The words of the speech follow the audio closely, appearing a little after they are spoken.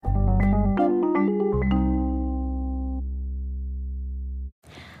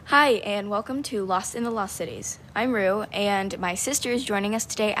Hi, and welcome to Lost in the Lost Cities. I'm Rue, and my sister is joining us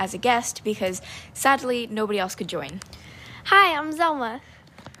today as a guest because, sadly, nobody else could join. Hi, I'm Zelma.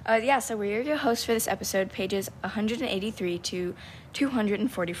 So we're your host for this episode, pages 183 to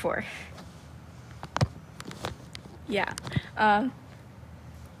 244.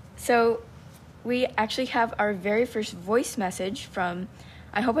 So we actually have our very first voice message from,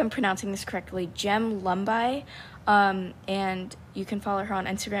 I hope I'm pronouncing this correctly, Jem Lumby, and you can follow her on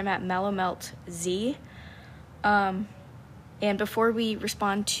Instagram at MallowMeltZ. And before we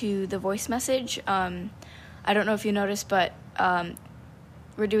respond to the voice message, I don't know if you noticed, but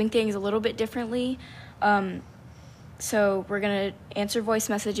we're doing things a little bit differently. So we're going to answer voice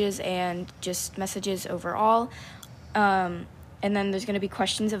messages and just messages overall. And then there's going to be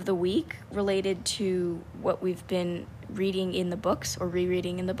questions of the week related to what we've been reading in the books or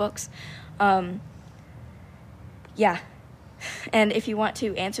rereading in the books. And if you want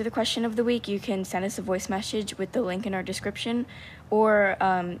to answer the question of the week, you can send us a voice message with the link in our description, or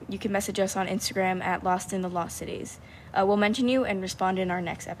you can message us on Instagram at Lost in the Lost Cities. We'll mention you and respond in our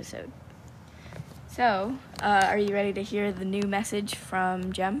next episode. So, are you ready to hear the new message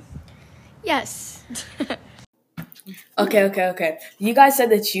from Jem? Yes. Okay. You guys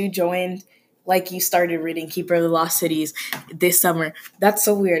said that you joined, you started reading Keeper of the Lost Cities this summer. That's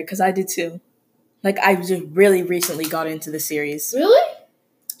so weird, because I did too. I just really recently got into the series. Really?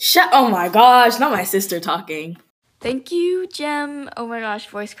 Oh my gosh, not my sister talking. Thank you, Jem. Oh my gosh,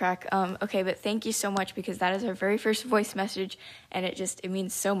 voice crack. Okay, but thank you so much because that is our very first voice message, and it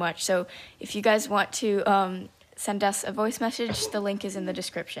means so much. So if you guys want to send us a voice message, the link is in the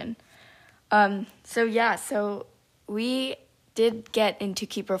description. So we did get into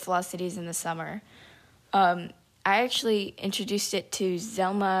Keeper of the Lost Cities in the summer. I actually introduced it to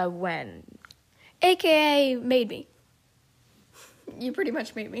Zelma when? AKA made me. You pretty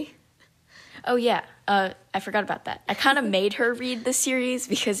much made me. Oh, yeah. I forgot about that. I kind of made her read the series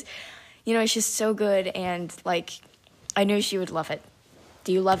because, it's just so good, and, I knew she would love it.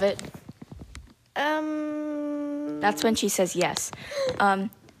 Do you love it? That's when she says yes.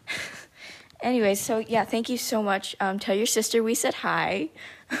 Anyway, so, thank you so much. Tell your sister we said hi.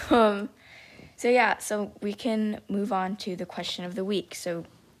 So we can move on to the question of the week. So,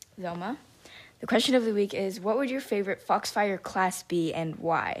 Zelma, the question of the week is, what would your favorite Foxfire class be and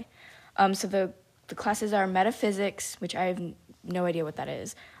why? So the classes are metaphysics, which I have no idea what that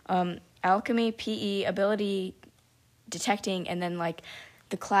is, alchemy, PE, ability detecting, and then,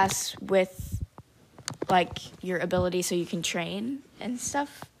 the class with, your ability so you can train and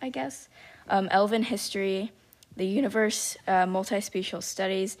stuff, I guess. Elven history, the universe, multispecial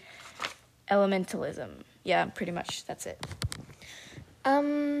studies, elementalism. Yeah, pretty much, that's it.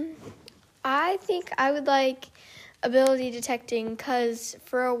 I think I would like ability detecting because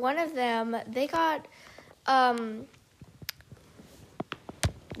for one of them, they got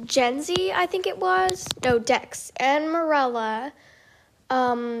Genzi, I think it was. No, Dex and Morella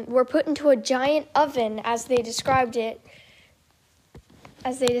were put into a giant oven as they described it.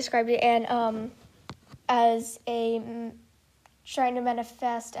 And as a trying to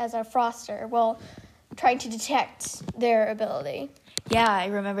manifest as a froster. Well, trying to detect their ability. Yeah, I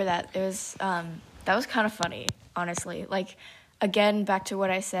remember that. It was that was kind of funny, honestly. Again, back to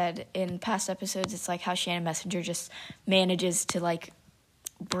what I said in past episodes, it's how Shannon Messenger just manages to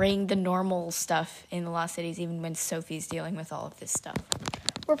bring the normal stuff in the Lost Cities even when Sophie's dealing with all of this stuff.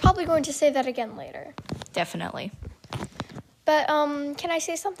 We're probably going to say that again later. Definitely. But can I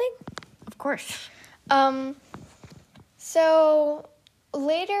say something? Of course. So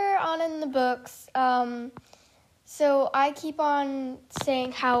later on in the books, so I keep on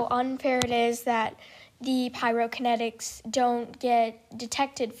saying how unfair it is that the pyrokinetics don't get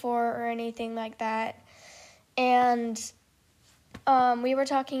detected for or anything like that. And we were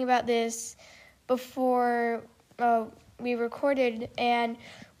talking about this before we recorded, and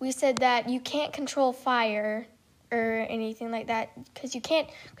we said that you can't control fire or anything like that because you can't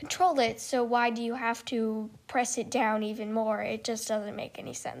control it, so why do you have to press it down even more? It just doesn't make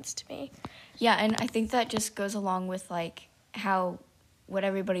any sense to me. Yeah, and I think that just goes along with how what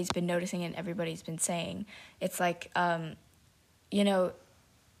everybody's been noticing and everybody's been saying. It's the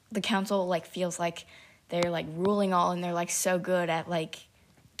council feels like they're ruling all, and they're so good at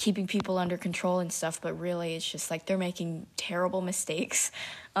keeping people under control and stuff, but really it's just they're making terrible mistakes.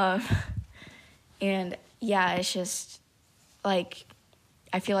 And yeah, it's just I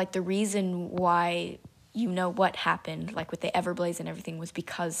feel the reason why what happened with the Everblaze and everything was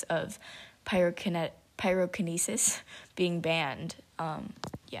because of pyrokinesis being banned.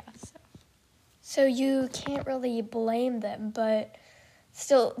 So you can't really blame them, but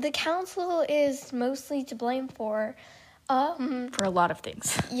still, the council is mostly to blame for. For a lot of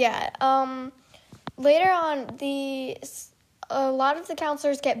things. Yeah. Later on, a lot of the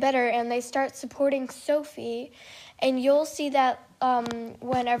counselors get better and they start supporting Sophie, and you'll see that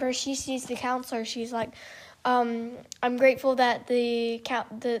whenever she sees the counselor, she's like, I'm grateful that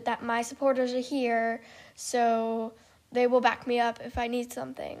that my supporters are here, so they will back me up if I need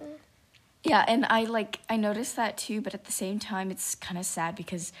something. Yeah, and I noticed that too, but at the same time, it's kind of sad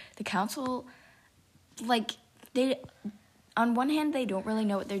because the council, like, on one hand, they don't really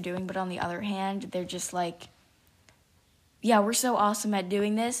know what they're doing, but on the other hand, they're just like, yeah, we're so awesome at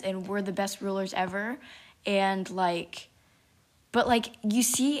doing this, and we're the best rulers ever, and, like, but, like, you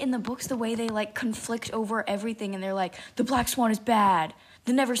see in the books the way they, like, conflict over everything, and they're like, the Black Swan is bad,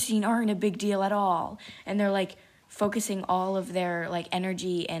 the Neverseen aren't a big deal at all, and they're, like, focusing all of their, like,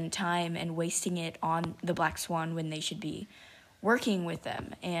 energy and time and wasting it on the Black Swan when they should be working with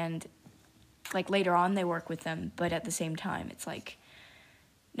them, and like, later on they work with them, but at the same time, it's like,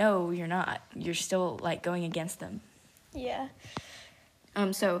 no, you're not. You're still, like, going against them. Yeah.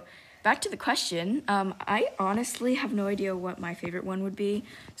 So, back to the question. I honestly have no idea what my favorite one would be,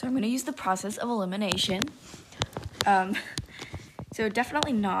 so I'm going to use the process of elimination. So,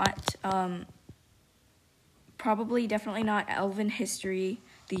 definitely not, definitely not Elven history,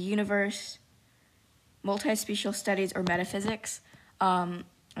 the universe, multispecial studies, or metaphysics.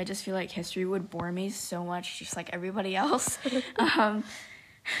 I just feel like history would bore me so much, just like everybody else.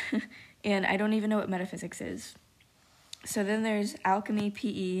 And I don't even know what metaphysics is. So then there's alchemy,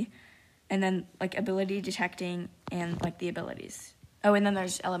 PE, and then, like, ability detecting and, like, the abilities. Oh, and then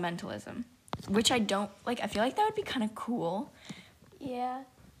there's elementalism, which I don't, like, I feel like that would be kind of cool. Yeah.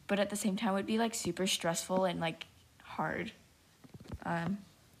 But at the same time, it would be, like, super stressful and, like, hard. I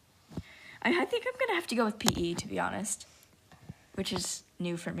think I'm going to have to go with PE, to be honest, which is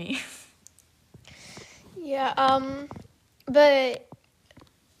new for me. Yeah, but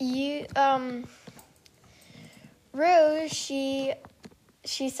you, Rose, she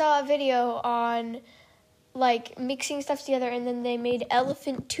saw a video on, like, mixing stuff together, and then they made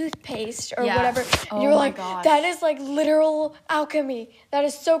elephant toothpaste or whatever. And you were like, gosh. that is, like, literal alchemy. That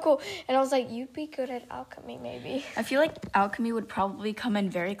is so cool. And I was like, you'd be good at alchemy, maybe. I feel like alchemy would probably come in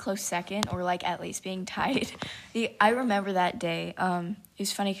very close second, or, like, at least being tied. I remember that day. It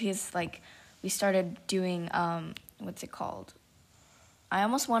was funny because, like, we started doing, what's it called? I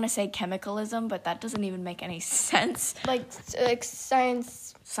almost want to say chemicalism, but that doesn't even make any sense. Like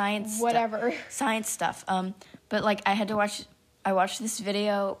science whatever. Science stuff. But, like, I watched this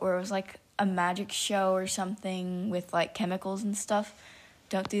video where it was, like, a magic show or something with, like, chemicals and stuff.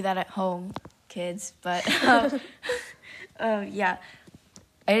 Don't do that at home, kids. But, yeah.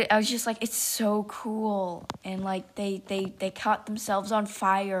 I was just like, it's so cool. And, like, they caught themselves on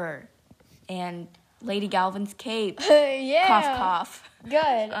fire. And Lady Galvin's cape. Yeah. Cough, cough.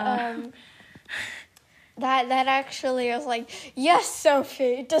 Good. That actually was like, yes,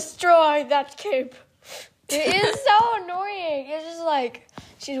 Sophie, destroy that cape. It is so annoying. It's just like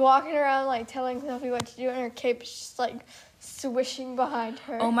she's walking around like telling Sophie what to do, and her cape is just like swishing behind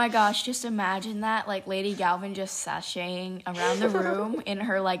her. Oh my gosh, just imagine that, like Lady Galvin just sashaying around the room in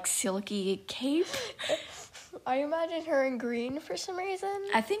her like silky cape. I imagine her in green for some reason.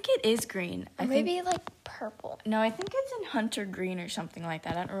 I think it is green. Maybe like purple. No, I think it's in hunter green or something like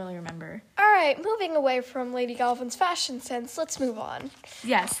that. I don't really remember. All right, moving away from Lady Galvin's fashion sense, let's move on.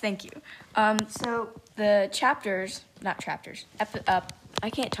 Yes, thank you. So the I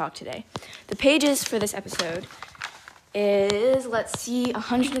can't talk today. The pages for this episode is, let's see,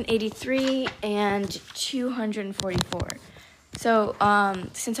 183 and 244. So,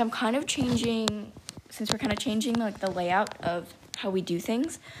 since we're kind of changing like the layout of how we do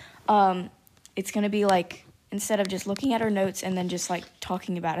things, it's going to be like, instead of just looking at our notes and then just like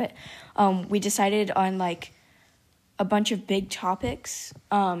talking about it, we decided on like a bunch of big topics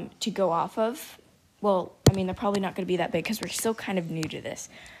to go off of. Well, I mean, they're probably not going to be that big because we're still kind of new to this.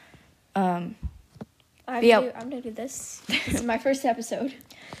 I'm new to this. This is my first episode.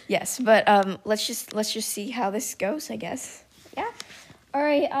 Yes, but let's just see how this goes, I guess. Yeah. All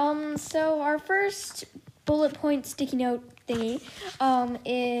right. So our first bullet point sticky note thingy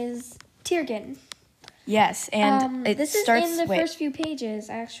is Tiergan. Yes, and this starts is in the first few pages,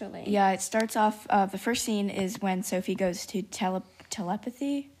 actually. Yeah, it starts off. The first scene is when Sophie goes to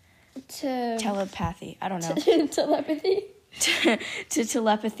telepathy. Telepathy. I don't know. Telepathy. to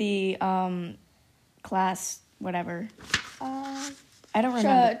telepathy class, whatever. I don't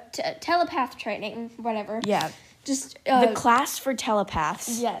remember. Telepath training, whatever. Yeah. Just the class for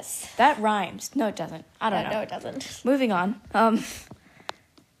telepaths. Yes. That rhymes. No, it doesn't. I don't know. No, it doesn't. Moving on.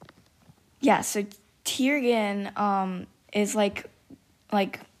 Yeah, so Tiergan is like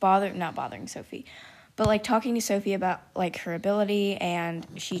not bothering Sophie, but like talking to Sophie about like her ability, and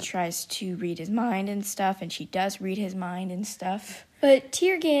she tries to read his mind and stuff, and she does read his mind and stuff. But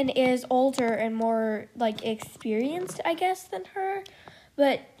Tiergan is older and more like experienced, I guess, than her.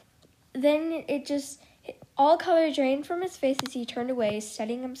 But then it just all color drained from his face as he turned away,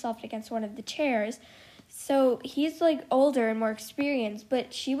 steadying himself against one of the chairs. So he's like older and more experienced,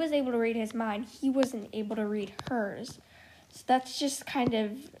 but she was able to read his mind. He wasn't able to read hers. So that's just kind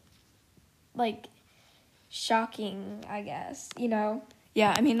of like shocking, I guess, you know?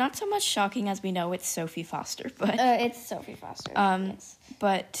 Yeah, I mean, not so much shocking as we know it's Sophie Foster, but It's Sophie Foster. Yes.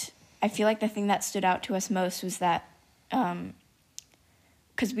 but I feel like the thing that stood out to us most was that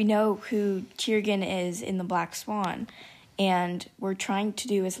because we know who Tiergan is in the Black Swan, and we're trying to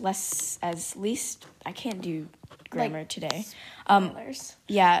do least I can't do grammar Like, today. Spoilers.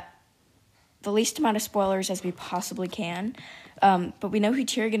 Yeah, the least amount of spoilers as we possibly can. But we know who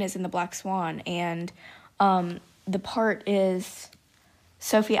Tiergan is in the Black Swan, and the part is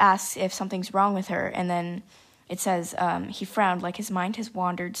Sophie asks if something's wrong with her, and then it says, he frowned like his mind has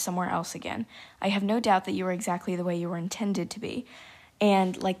wandered somewhere else again. I have no doubt that you are exactly the way you were intended to be.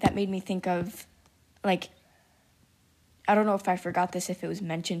 And, like, that made me think of, like, I don't know if I forgot this, if it was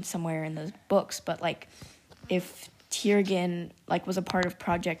mentioned somewhere in those books, but, like, if Tiergan, like, was a part of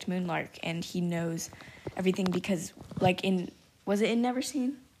Project Moonlark, and he knows everything because, like, was it in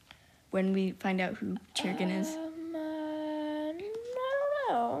Neverseen? When we find out who Tiergan is? I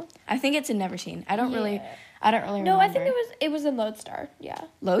don't know. I think it's in Neverseen. I don't really remember. No, I think it was in Lodestar. Yeah.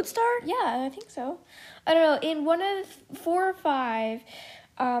 Lodestar? Yeah, I think so. I don't know. In one of 4 or 5,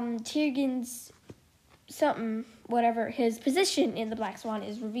 Tiergan's whatever his position in the Black Swan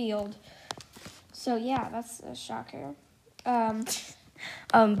is revealed. So yeah, that's a shocker. But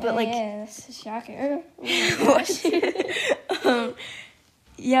like, yes, a shocker.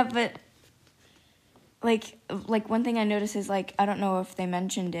 yeah, but like one thing I noticed is, like, I don't know if they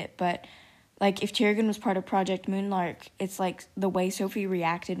mentioned it, but like if Tiergan was part of Project Moonlark, it's like the way Sophie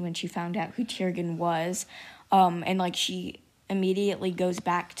reacted when she found out who Tiergan was, and like she immediately goes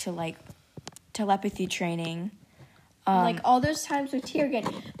back to like telepathy training. Like all those times with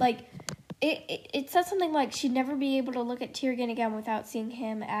Tiergan, like it said something like she'd never be able to look at Tiergan again without seeing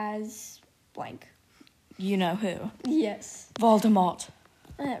him as blank. You know who? Yes. Voldemort.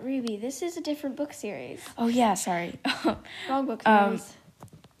 Ruby, this is a different book series. Oh yeah, sorry. Wrong book series.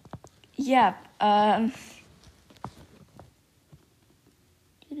 Yeah.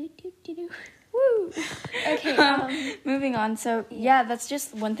 Woo. Okay. Moving on. So yeah, that's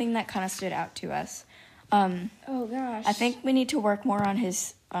just one thing that kind of stood out to us. Oh gosh. I think we need to work more on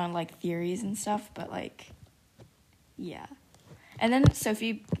his like theories and stuff, but like, yeah. And then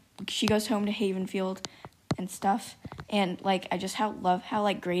Sophie, she goes home to Havenfield and stuff, and like I just love how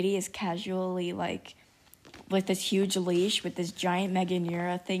like Grady is casually like with this huge leash with this giant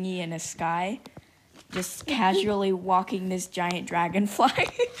Meganura thingy in a sky, just casually walking this giant dragonfly.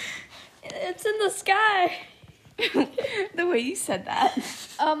 It's in the sky. The way you said that.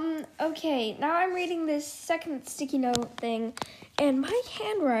 Okay, now I'm reading this second sticky note thing, and my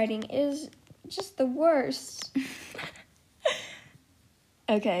handwriting is just the worst.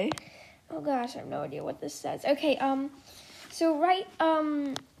 Okay. Oh gosh, I have no idea what this says. Okay, so right,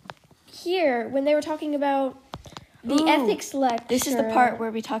 here, when they were talking about the ethics lecture. This is the part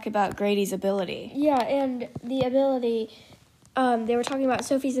where we talk about Grady's ability. Yeah, and the ability, they were talking about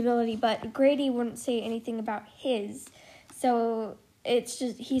Sophie's ability, but Grady wouldn't say anything about his. So it's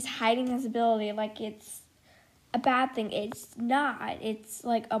just, he's hiding his ability like it's a bad thing. It's not. It's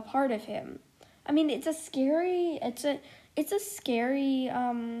like a part of him. I mean, it's a scary, what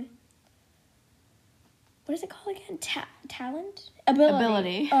is it called again? Talent?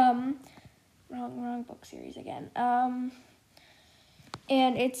 Ability. Wrong book series again.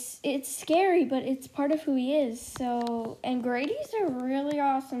 And it's scary, but it's part of who he is. So, and Grady's a really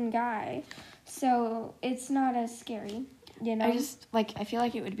awesome guy. So, it's not as scary, you know? I feel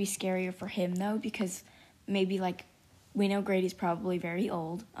like it would be scarier for him, though, because maybe, like, we know Grady's probably very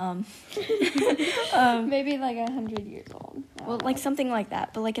old. Maybe, like, 100 years old. Well, like, something like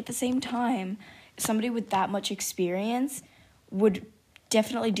that. But, like, at the same time, somebody with that much experience would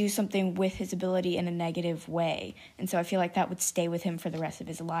definitely do something with his ability in a negative way. And so I feel like that would stay with him for the rest of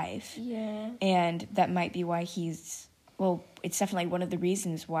his life. Yeah. And that might be why it's definitely one of the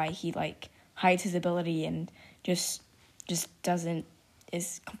reasons why he, like, hides his ability and just is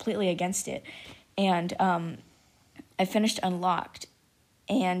completely against it. And I finished Unlocked,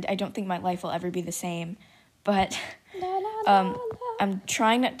 and I don't think my life will ever be the same. But I'm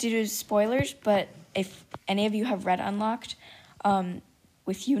trying not to do spoilers, but if any of you have read Unlocked,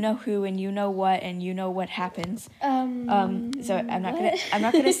 with you know who and you know what and you know what happens. So I'm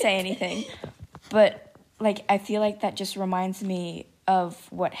not gonna say anything, but like I feel like that just reminds me of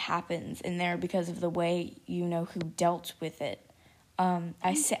what happens in there because of the way you know who dealt with it.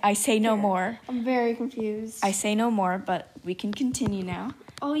 I say no more. I'm very confused. I say no more, but we can continue now.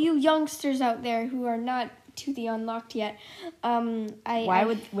 All you youngsters out there who are not to the Unlocked yet,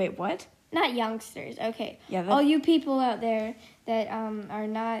 Wait, what? Not youngsters, okay. Yeah. All you people out there that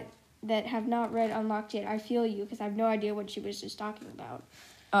that have not read Unlocked yet, I feel you because I have no idea what she was just talking about.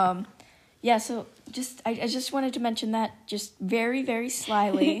 Yeah. So I just wanted to mention that just very, very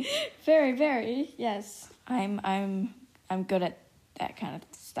slyly. Very, very, yes. I'm good at that kind of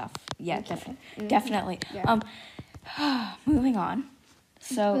stuff. Yeah, Okay. definitely. Yeah. Moving on.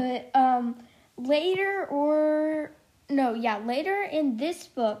 So, but later in this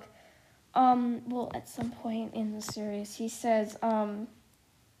book, well, at some point in the series, he says,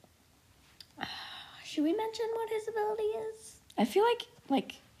 should we mention what his ability is? I feel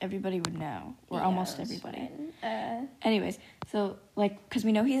like everybody would know, or almost everybody. Anyways, so because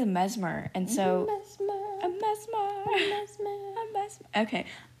we know he's a mesmer, and so a mesmer. Okay.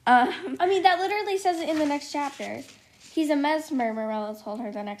 I mean, that literally says it in the next chapter. He's a mesmer, Morella told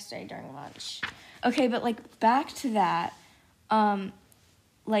her the next day during lunch. Okay, but back to that.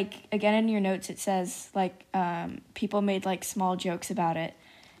 Again in your notes it says people made small jokes about it,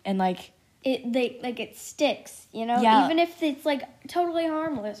 and it sticks, you know. Yeah. Even if it's totally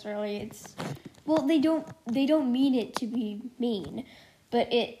harmless, really, they don't mean it to be mean,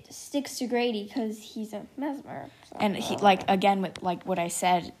 but it sticks to Grady because he's a mesmer. So. And he again with what I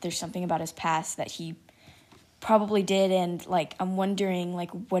said, there's something about his past that he probably did, and I'm wondering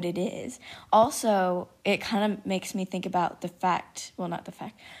what it is. Also, it kind of makes me think about the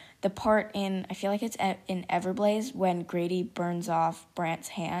part in, I feel like it's in Everblaze when Grady burns off Brant's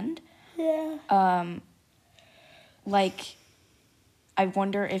hand. Yeah. I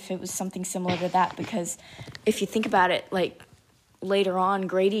wonder if it was something similar to that, because if you think about it, later on,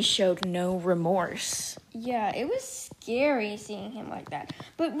 Grady showed no remorse. Yeah, it was scary seeing him like that.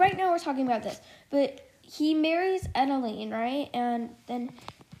 But right now we're talking about this. But he marries Edeline, right? And then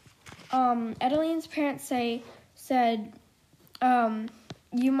Edeline's parents said,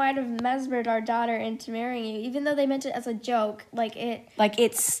 you might have mesmered our daughter into marrying you, even though they meant it as a joke.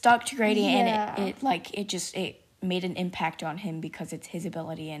 It stuck to Grady, yeah. And it made an impact on him because it's his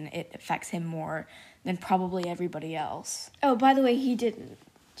ability and it affects him more than probably everybody else. Oh, by the way, he didn't.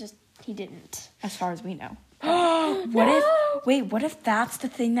 As far as we know. No! What if that's the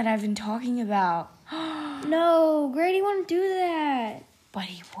thing that I've been talking about? No, Grady wouldn't do that. But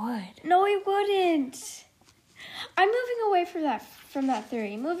he would. No, he wouldn't. I'm moving away from that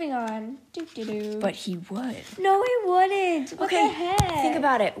theory. Moving on. Doo-doo-doo. But he would. No, he wouldn't. What the heck? Think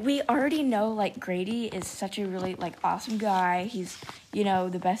about it. We already know, Grady is such a really, awesome guy. He's,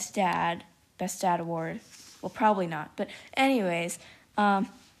 the best dad. Best dad award. Well, probably not. But anyways,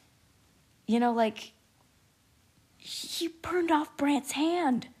 he burned off Brant's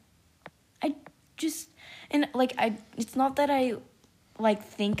hand. It's not that I,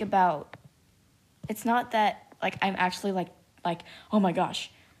 think about, it's not that, I'm actually, oh my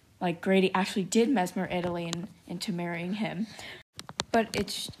gosh, Grady actually did mesmer Edeline into marrying him. But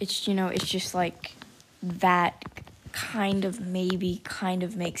it's just, that kind of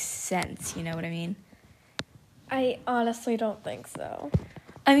makes sense, you know what I mean? I honestly don't think so.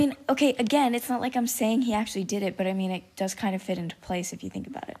 I mean, okay, again, it's not like I'm saying he actually did it, but I mean, it does kind of fit into place if you think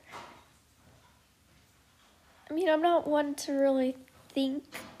about it. I mean, I'm not one to really think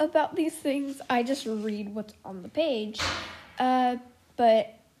about these things. I just read what's on the page.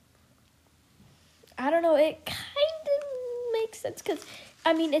 But I don't know, it kind of makes sense because,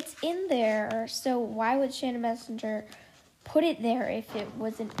 I mean, it's in there, so why would Shannon Messenger put it there if it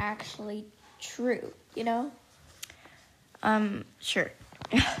wasn't actually true, you know? Sure.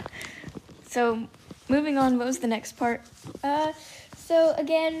 So, moving on, what was the next part? So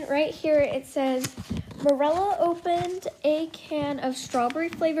again, right here it says, Morella opened a can of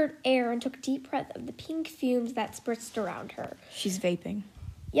strawberry-flavored air and took a deep breath of the pink fumes that spritzed around her. She's vaping.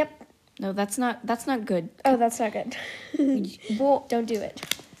 Yep. No, that's not good. Oh, that's not good. Well, don't do it.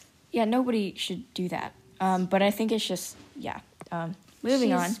 Yeah, nobody should do that. But I think it's just,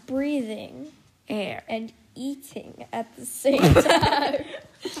 moving on. She's breathing air and eating at the same time.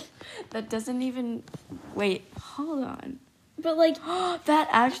 That doesn't even, wait, hold on. But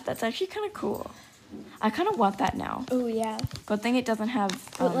that's actually kind of cool. I kind of want that now. Oh, yeah. Good thing it doesn't have...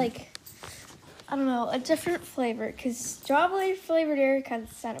 But I don't know, a different flavor, because strawberry flavored air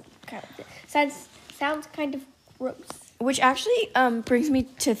sounds kind of gross. Which actually brings me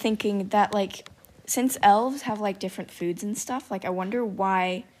to thinking that, like, since elves have, like, different foods and stuff, like, I wonder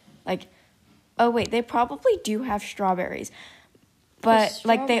why, like, oh, wait, they probably do have strawberries. But,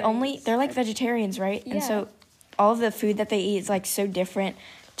 like, they're, like, vegetarians, right? Yeah. And so all of the food that they eat is, like, so different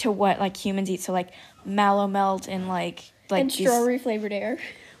to what, like, humans eat. So, like, mallow melt and, like and strawberry flavored air.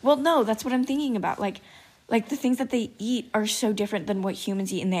 Well, no, that's what I'm thinking about. Like, the things that they eat are so different than what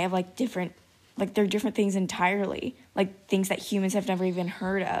humans eat, and they have, like, different, like, they're different things entirely. Like, things that humans have never even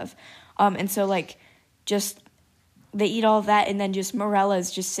heard of. And so, like, just, they eat all of that, and then just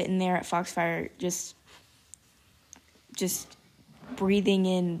Morella's just sitting there at Foxfire, just breathing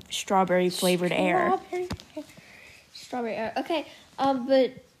in strawberry-flavored air. Strawberry air. Okay,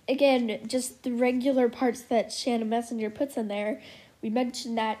 but, again, just the regular parts that Shannon Messenger puts in there, we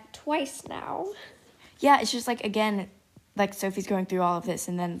mentioned that twice now. Yeah, it's just, like, again, like, Sophie's going through all of this,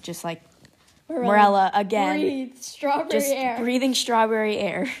 and then just, like, Morella again. Breathe strawberry just air. Breathing strawberry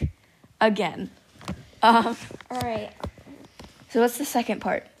air. Again. All right. So what's the second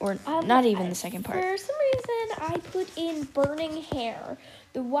part? Or not even the second part. For some reason, I put in burning hair.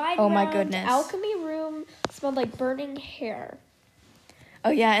 The wide my round goodness. alchemy room smelled like burning hair. Oh,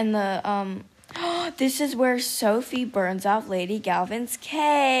 yeah, and the, this is where Sophie burns off Lady Galvin's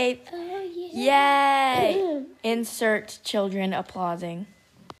cape. Oh, yeah. Yay! Insert children applauding.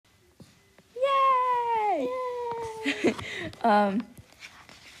 Yay!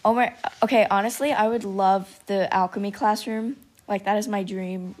 Oh my, okay, honestly, I would love the alchemy classroom. Like, that is my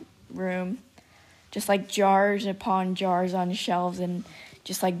dream room. Just, like, jars upon jars on shelves and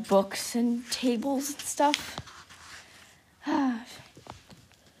just, like, books and tables and stuff. Hang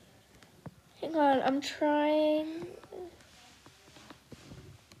on, I'm trying.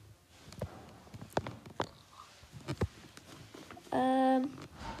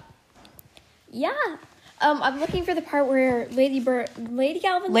 Yeah. I'm looking for the part where Lady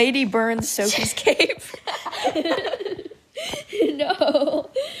Galvin. Lady burns Sophie's cape. No.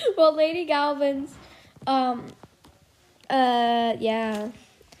 Well, Lady Galvin's. Yeah.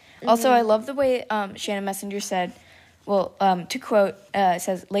 Also, I love the way Shannon Messenger said, well, to quote, it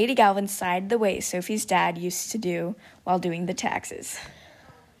says, Lady Galvin sighed the way Sophie's dad used to do while doing the taxes.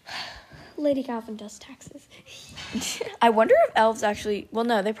 Lady Galvin does taxes. I wonder if elves actually, well,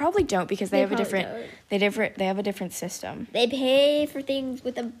 no, they probably don't because they have a different, don't. they have a different system. They pay for things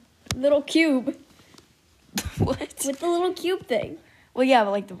with a little cube. What? With the little cube thing. Well, yeah,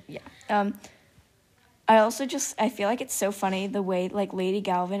 but like, I also I feel like it's so funny the way, like, Lady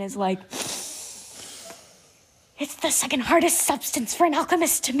Galvin is like, it's the second hardest substance for an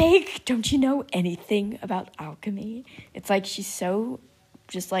alchemist to make. Don't you know anything about alchemy? It's like she's so,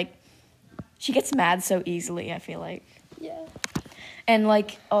 just like, she gets mad so easily, I feel like. Yeah. And,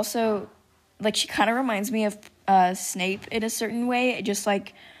 like, also, like, she kind of reminds me of Snape in a certain way, just,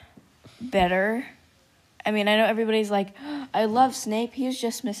 like, better. I mean, I know everybody's like, I love Snape, he was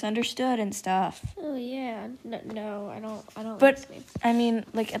just misunderstood and stuff. Oh, yeah. No, I don't But, like Snape. I mean,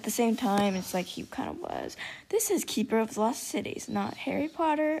 like, at the same time, it's like he kind of was. This is Keeper of the Lost Cities, not Harry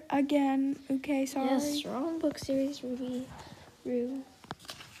Potter again. Okay, sorry. Yes, wrong book series, Ruby. Rue.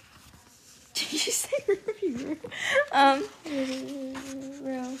 Did you say Ruby Rue?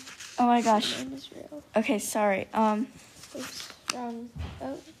 Real. Oh my gosh. Name is real. Okay, sorry. Oops, wrong.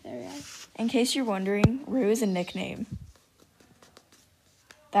 Oh, there we are. In case you're wondering, Rue is a nickname.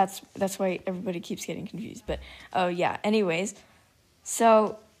 That's why everybody keeps getting confused. But, oh yeah, anyways.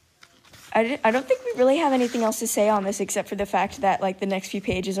 So, I don't think we really have anything else to say on this except for the fact that, like, the next few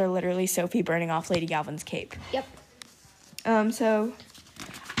pages are literally Sophie burning off Lady Galvin's cape. Yep. So,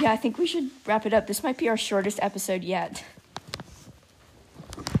 yeah, I think we should wrap it up. This might be our shortest episode yet.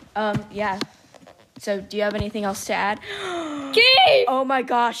 Yeah. So, do you have anything else to add? Keith! Oh my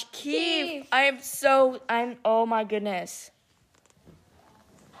gosh, Keith! Oh my goodness.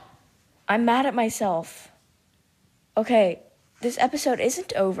 I'm mad at myself. Okay, this episode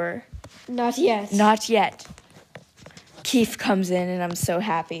isn't over. Not yet. Not yet. Keith comes in and I'm so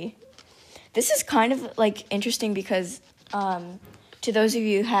happy. This is kind of, like, interesting because, to those of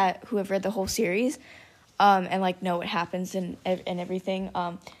you who have read the whole series, and, like, know what happens and everything,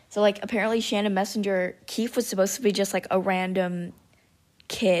 so, like, apparently Shannon Messenger, Keith was supposed to be just, like, a random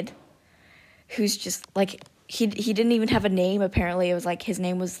kid who's just, like, he didn't even have a name, apparently. It was, like, his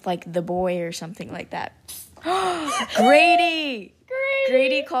name was, like, The Boy or something like that. Grady!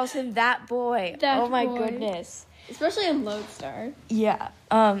 Grady calls him That Boy. That oh, my boy. goodness. Especially in Lodestar. Yeah.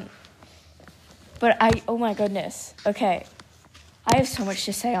 But oh, my goodness. Okay. I have so much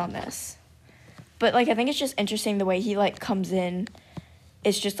to say on this. But, like, I think it's just interesting the way he, like, comes in.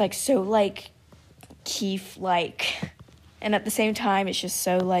 It's just, like, so, like, Keith-like. And at the same time, it's just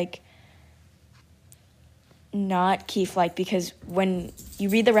so, like, not Keith-like, because when you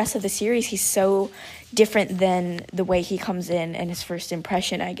read the rest of the series, he's so different than the way he comes in and his first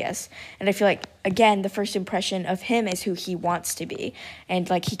impression, I guess. And I feel like, again, the first impression of him is who he wants to be. And,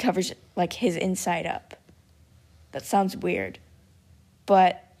 like, he covers, like, his inside up. That sounds weird.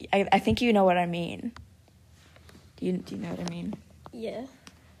 But I think you know what I mean. Do you know what I mean? Yeah.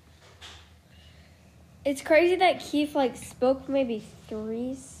 It's crazy that Keith, like, spoke maybe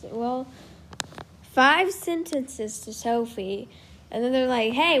 5 sentences to Sophie. And then they're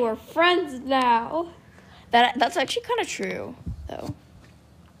like, hey, we're friends now. That's actually kind of true, though.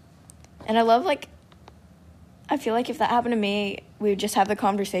 And I love, like, I feel like if that happened to me, we would just have the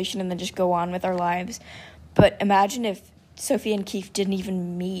conversation and then just go on with our lives. But imagine if Sophie and Keith didn't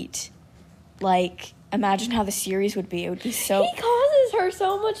even meet. Like, imagine how the series would be. It would be so... He causes her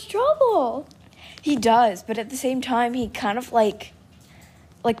so much trouble. He does, but at the same time, he kind of, like,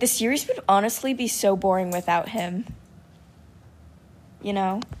 the series would honestly be so boring without him. You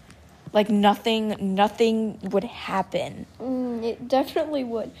know? Like, nothing would happen. It definitely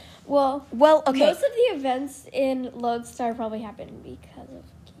would. Well, okay. Most of the events in Lodestar probably happened because of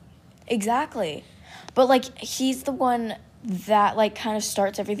Keith. Exactly. But, like, he's the one that, like, kind of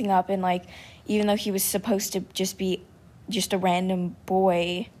starts everything up, and, like, even though he was supposed to just be just a random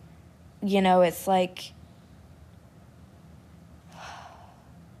boy, you know, it's like,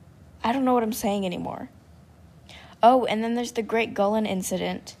 I don't know what I'm saying anymore. Oh, and then there's the Great Gullen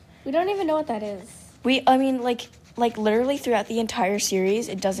incident. We don't even know what that is. Like literally throughout the entire series,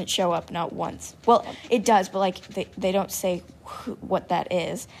 it doesn't show up, not once. Well, it does, but, like, they don't say what that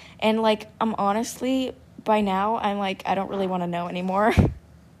is. And, like, I'm honestly, by now, I'm, like, I don't really want to know anymore.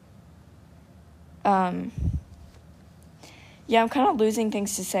 Yeah, I'm kind of losing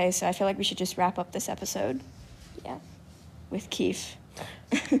things to say, so I feel like we should just wrap up this episode. Yeah. With Keith.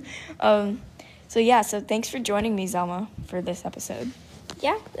 So thanks for joining me, Zelma, for this episode.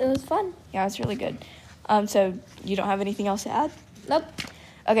 Yeah, it was fun. Yeah, it was really good. So you don't have anything else to add? Nope.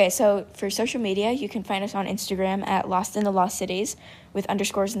 Okay, so for social media, you can find us on Instagram at Lost in the Lost Cities with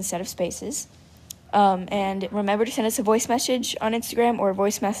underscores instead of spaces. And remember to send us a voice message on Instagram or a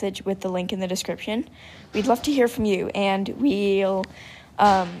voice message with the link in the description. We'd love to hear from you, and we'll...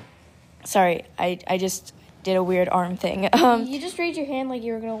 sorry, I just did a weird arm thing. You just raised your hand like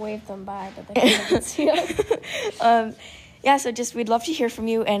you were going to wave them by, but they couldn't see us. Yeah, so we'd love to hear from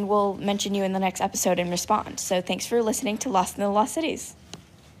you, and we'll mention you in the next episode and respond. So thanks for listening to Lost in the Lost Cities.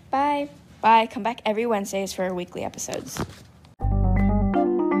 Bye. Bye. Come back every Wednesdays for our weekly episodes.